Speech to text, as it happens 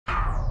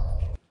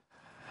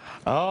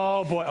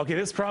Oh boy, okay,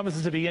 this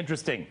promises to be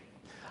interesting.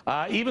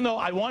 Even though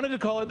I wanted to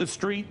call it The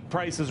Street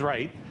Price is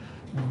Right,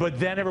 but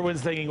then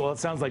everyone's thinking, well, it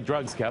sounds like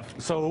drugs, Kev,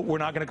 so we're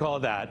not going to call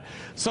it that.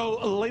 So,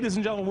 ladies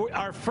and gentlemen,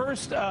 our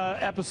first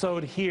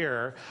episode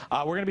here,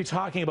 we're going to be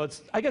talking about,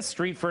 I guess,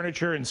 street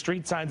furniture and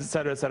street signs, et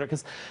cetera,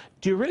 because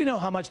do you really know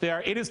how much they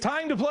are? It is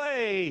time to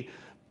play,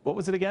 what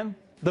was it again?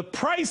 The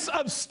Price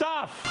of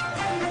Stuff.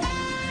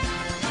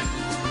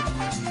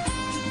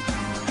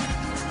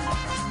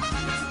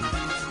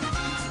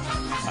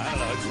 I don't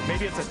know,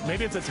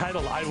 maybe it's a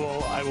title I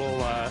will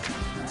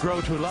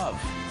grow to love.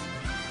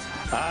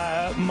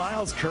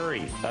 Myles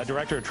Currie,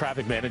 Director of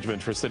Traffic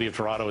Management for City of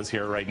Toronto, is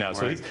here right now.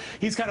 So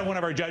he's kind of one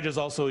of our judges.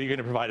 Also, you're going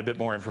to provide a bit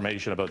more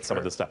information about some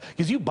of this stuff.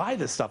 Because you buy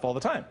this stuff all the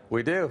time.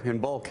 We do, in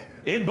bulk.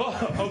 In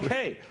bulk,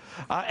 okay.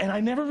 And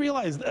I never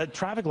realized a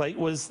traffic light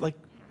was like,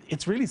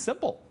 it's really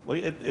simple.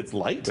 It's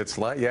light. It's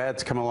light, yeah,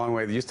 it's come a long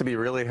way. They used to be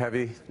really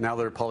heavy. Now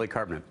they're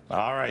polycarbonate.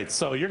 All right,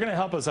 so you're going to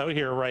help us out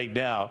here right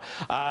now.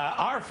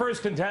 Our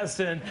first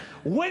contestant,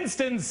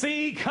 Winston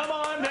C., come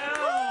on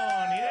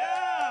down.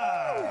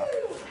 Yeah.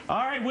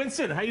 All right,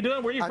 Winston, how you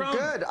doing? Where are you from? I'm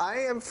good. I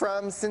am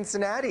from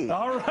Cincinnati.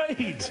 All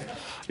right.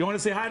 You want to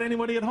say hi to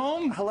anybody at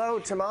home? Hello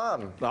to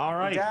Mom. All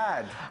right.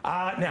 Dad.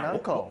 Now,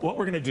 Uncle. What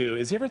we're going to do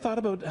is, you ever thought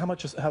about how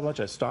much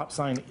a stop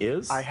sign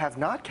is? I have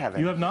not,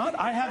 Kevin. You have not?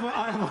 I have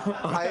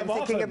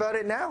thinking about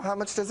it now. How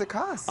much does it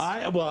cost?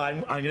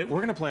 We're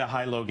going to play a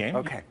high-low game.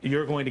 Okay.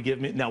 You're going to give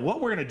me... Now,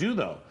 what we're going to do,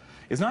 though,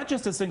 is not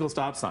just a single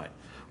stop sign.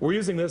 We're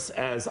using this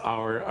as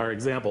our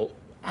example.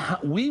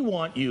 We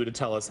want you to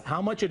tell us how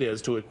much it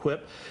is to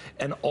equip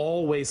an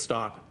all-way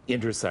stop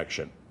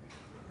intersection.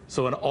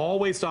 So an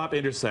all-way stop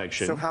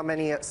intersection. So how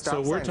many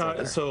stop signs are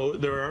there? So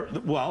there are,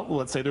 well,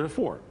 let's say there are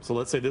 4. So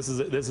let's say this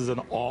is an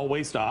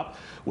all-way stop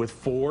with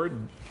 4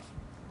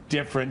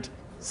 different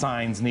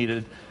signs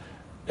needed,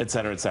 et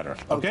cetera, et cetera.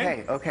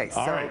 Okay? Okay.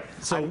 All right.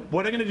 So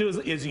what I'm going to do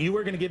is you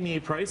are going to give me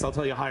a price. I'll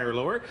tell you higher or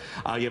lower.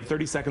 You have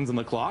 30 seconds on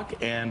the clock,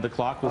 and the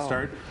clock will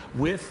start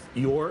with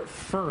your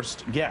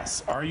first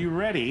guess. Are you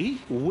ready?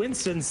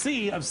 Winston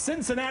C. of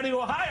Cincinnati,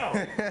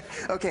 Ohio.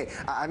 Okay.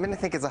 I'm going to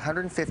think it's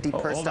 150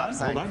 per stop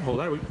sign. Hold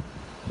on.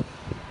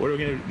 What are we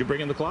going to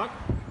bring in the clock?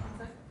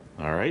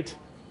 All right.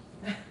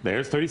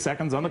 There's 30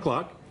 seconds on the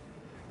clock.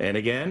 And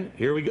again,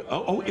 here we go.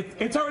 Oh,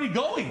 it's already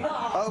going.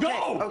 Okay,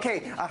 go! Okay,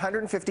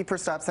 150 per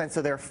stop sign,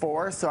 so there are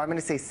 4, so I'm going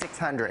to say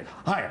 600.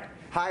 Higher.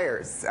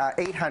 Higher,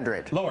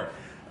 800. Lower.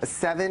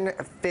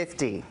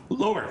 750.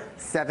 Lower.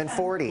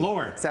 740.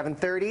 Lower.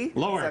 730.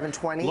 Lower.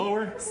 720.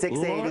 Lower.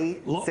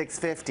 680. Lower.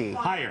 650.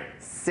 Higher.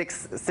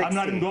 660. I'm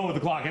not even going with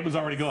the clock. It was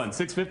already going.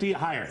 650.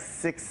 Higher.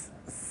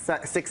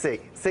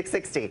 660.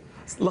 660.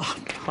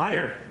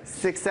 Higher.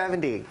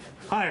 670.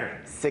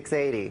 Higher.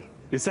 680.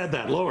 You said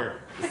that. Lower.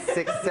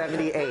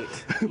 678.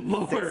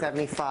 Lower.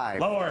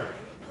 675. Lower.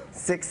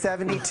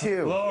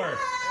 672. Lower.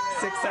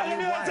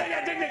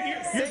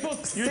 671. You're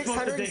supposed to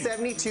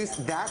 672.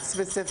 That's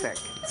specific.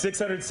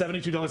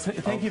 $672.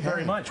 Thank you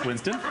very much,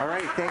 Winston. All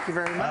right. Thank you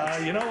very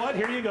much. You know what?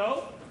 Here you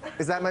go.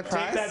 Is that my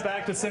prize? Take that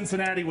back to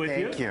Cincinnati with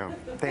you. Thank you.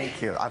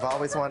 Thank you. I've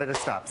always wanted a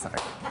stop sign.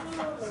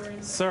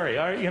 Sorry.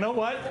 All right. You know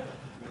what?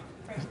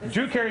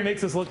 Drew Carey makes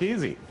this look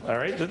easy. All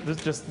right.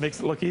 This just makes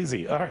it look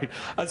easy. All right.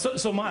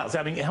 So Myles,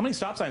 I mean, how many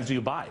stop signs do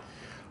you buy?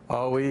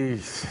 Oh, we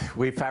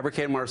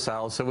fabricate them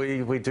ourselves. So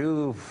we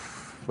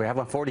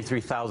have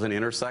 43,000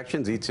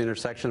 intersections. Each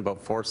intersection,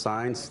 about 4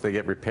 signs. They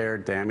get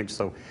repaired, damaged.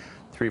 So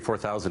 3,000 or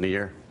 4,000 a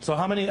year. So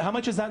how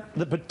much is that?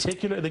 The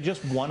particular? They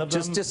just one of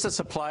them? Just to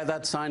supply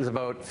that sign is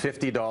about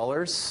 $50.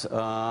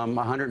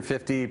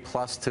 $150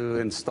 plus to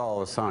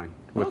install a sign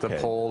with the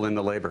pole and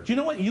the labor. Do you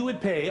know what you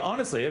would pay?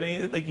 Honestly, I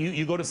mean, like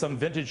you go to some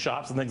vintage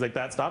shops and things like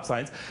that. Stop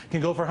signs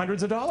can go for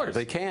hundreds of dollars.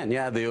 They can,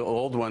 yeah. The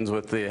old ones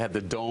had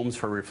the domes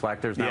for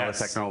reflectors. Now the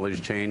technology's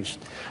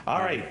changed. All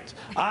right,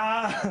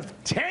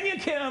 Tanya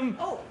Kim,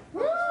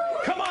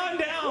 come on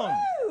down.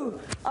 Woo!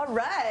 All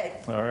right.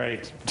 All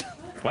right.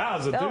 Wow,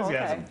 it's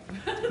enthusiasm.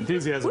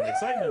 Enthusiasm and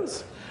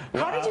excitement.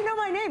 How did you know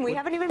my name? We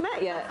haven't even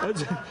met yet.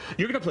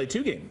 You're gonna play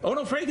 2 games. Oh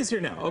no, Frank is here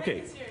now.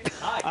 Okay.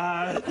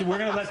 We're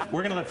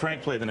gonna let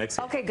Frank play the next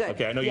game. Okay, good.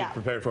 Okay, I know you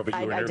prepared for it, but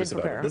you were nervous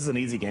about it. This is an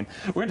easy game.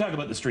 We're gonna talk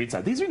about the street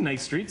signs. These are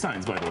nice street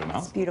signs, by the way, Mal.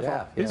 It's beautiful.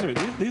 Yeah.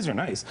 These are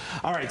nice.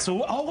 All right,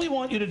 so all we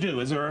want you to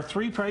do is there are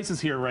 3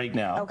 prices here right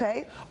now.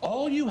 Okay.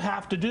 All you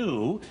have to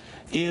do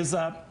is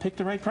pick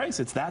the right price.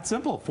 It's that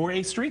simple for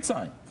a street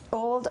sign.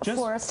 Old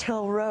Forest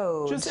Hill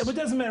Road. It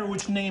doesn't matter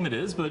which name it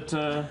is, but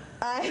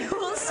I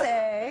will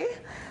say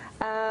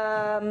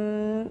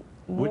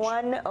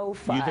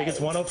 105. You think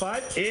it's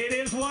 105? It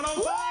is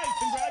 105.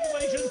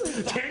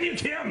 Congratulations, Tanya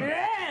Kim.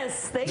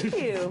 Yes, thank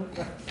you.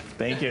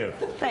 Thank you.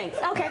 Thanks.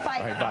 Okay, bye.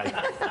 All right, bye.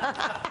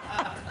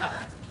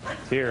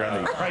 Here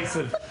on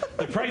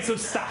the price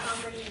of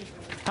stuff.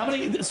 How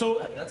many?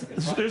 So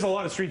there's a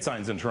lot of street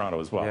signs in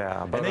Toronto as well.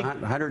 Yeah, about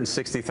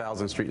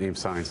 160,000 street name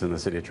signs in the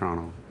city of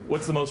Toronto.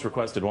 What's the most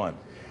requested one?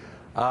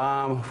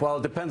 Well,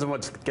 it depends on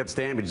what gets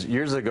damaged.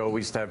 Years ago, we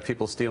used to have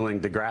people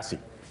stealing Degrassi.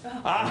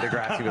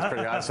 Degrassi was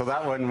pretty high. So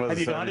that one was. Have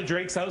you gone to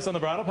Drake's house on the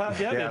bridle path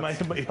yet? Yeah, It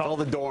might be- all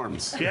the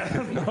dorms.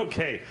 Yeah.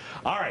 Okay.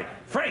 All right.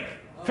 Frank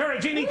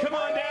Ferragini, come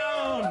on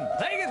down.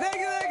 Thank you, thank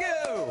you, thank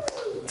you.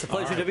 It's a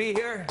pleasure to be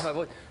here.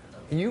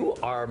 You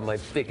are my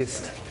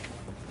biggest.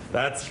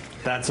 That's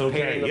Pain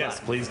okay. in the Yes,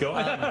 butt. please go.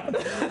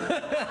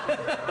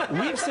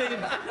 we've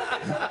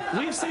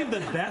saved the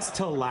best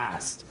to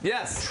last.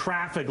 Yes.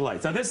 Traffic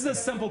lights. Now this is a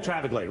simple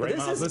traffic light, right?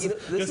 This Miles? is, this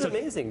just is a-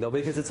 amazing though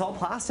because it's all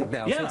plastic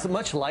now, Yeah. so it's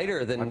much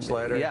lighter than. Much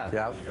later.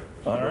 Yeah.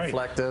 All right.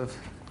 Reflective.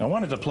 I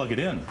wanted to plug it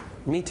in.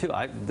 Me too.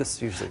 This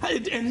usually.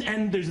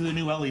 And there's the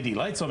new LED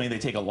lights, so I mean they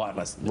take a lot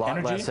less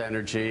energy. Less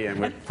energy,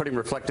 and we're putting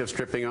reflective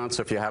stripping on,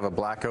 so if you have a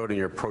blackout and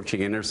you're approaching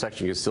an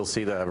intersection, you can still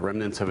see the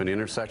remnants of an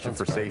intersection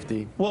for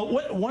safety. Well,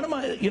 one of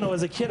my,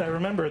 as a kid, I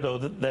remember though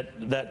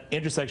that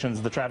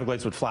intersections, the traffic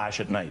lights would flash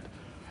at night.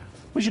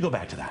 We should go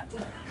back to that.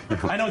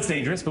 I know it's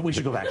dangerous, but we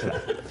should go back to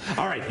that.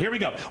 All right, here we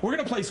go. We're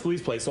going to play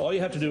Squeeze Play, so all you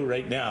have to do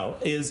right now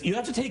is you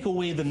have to take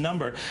away the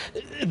number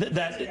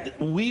that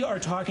we are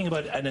talking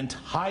about an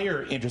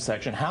entire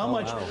intersection. How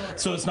much, wow.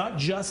 so it's not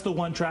just the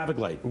one traffic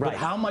light, Right. but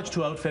how much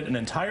to outfit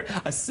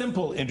a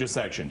simple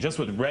intersection, just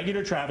with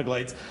regular traffic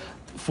lights,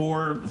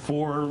 four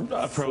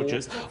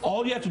approaches.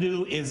 All you have to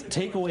do is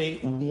take away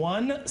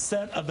one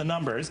set of the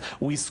numbers.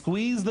 We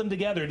squeeze them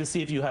together to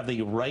see if you have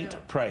the right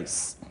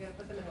price.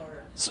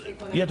 So,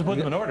 you have to put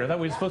them in order. I thought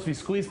we were supposed to be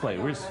squeeze play.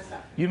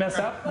 You messed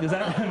up? Is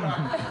that?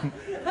 I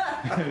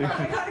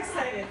got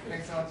excited.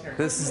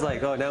 This is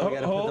like, oh, now we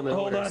got to put them in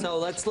hold order. on. So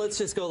let's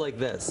just go like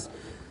this.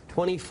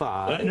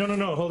 25.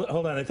 No.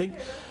 Hold on. I think.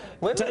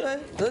 Wait.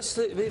 Let's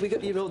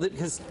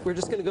because we're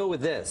just going to go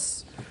with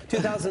this.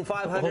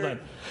 2,500. Hold on.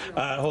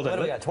 Hold What on.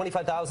 do we got?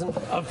 25,000.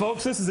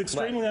 Folks, this is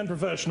extremely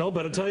unprofessional,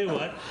 but I'll tell you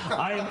what,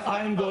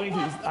 I'm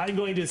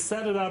going to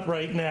set it up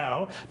right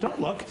now.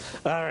 Don't look.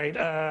 All right.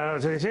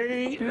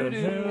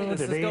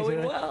 This is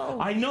going well.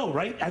 I know,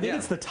 right? I think Yeah.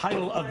 it's the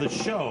title of the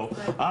show.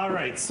 All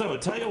right. So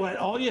tell you what,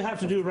 all you have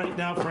to do right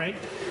now, Frank,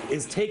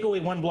 is take away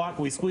one block.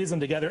 We squeeze them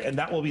together, and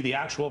that will be the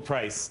actual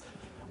price.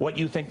 What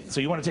you think?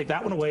 So you want to take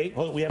that one away?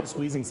 Hold on, we have a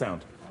squeezing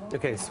sound. Okay,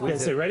 Okay.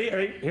 squeeze So it. ready? All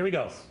right. Here we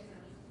go.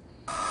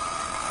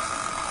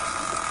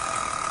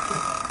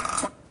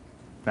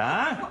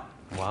 Ah.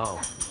 Wow.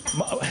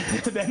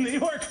 Then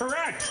you are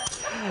correct.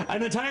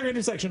 An entire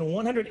intersection,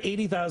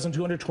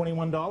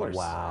 $180,221.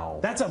 Wow.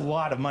 That's a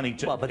lot of money.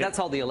 Well, but that's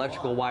all the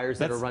electrical wires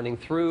that are That's- running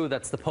through.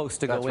 That's the posts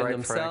to That's go in right,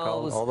 Frank.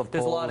 themselves. All the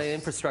There's a lot of poles,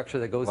 infrastructure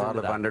that goes A lot into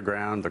of that.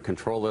 underground, the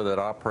controller that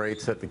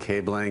operates it, the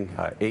cabling,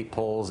 8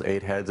 poles,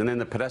 8 heads, and then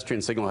the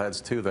pedestrian signal heads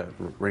too that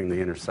ring the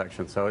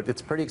intersection. So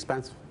it's pretty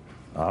expensive.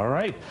 All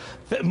right.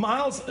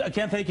 Myles, I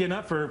can't thank you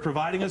enough for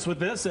providing us with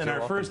this in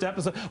our first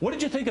episode. What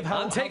did you think of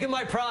how... I'm taking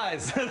my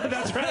prize.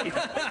 That's right.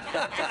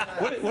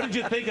 What did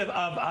you think of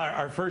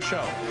our first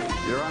show?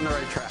 You're on the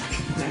right track.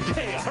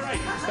 Okay, all right.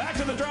 Back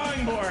to the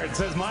drawing board,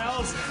 says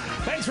Myles.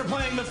 Thanks for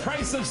playing The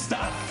Price of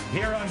Stuff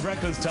here on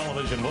Breakfast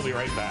Television. We'll be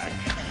right back.